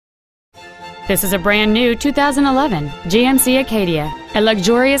This is a brand new 2011 GMC Acadia, a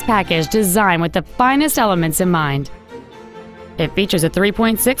luxurious package designed with the finest elements in mind. It features a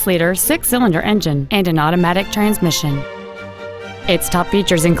 3.6-liter six-cylinder engine and an automatic transmission. Its top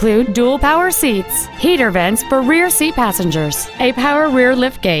features include dual power seats, heater vents for rear seat passengers, a power rear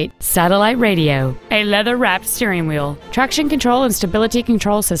liftgate, satellite radio, a leather-wrapped steering wheel, traction control and stability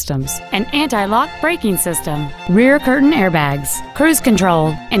control systems, an anti-lock braking system, rear curtain airbags, cruise control,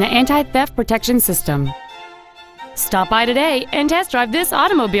 and an anti-theft protection system. Stop by today and test drive this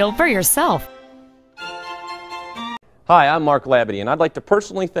automobile for yourself. Hi, I'm Mark Labadie, and I'd like to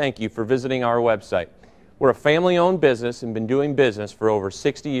personally thank you for visiting our website. We're a family-owned business and been doing business for over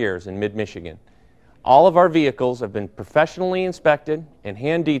 60 years in mid-Michigan. All of our vehicles have been professionally inspected and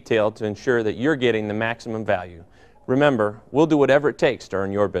hand-detailed to ensure that you're getting the maximum value. Remember, we'll do whatever it takes to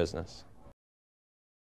earn your business.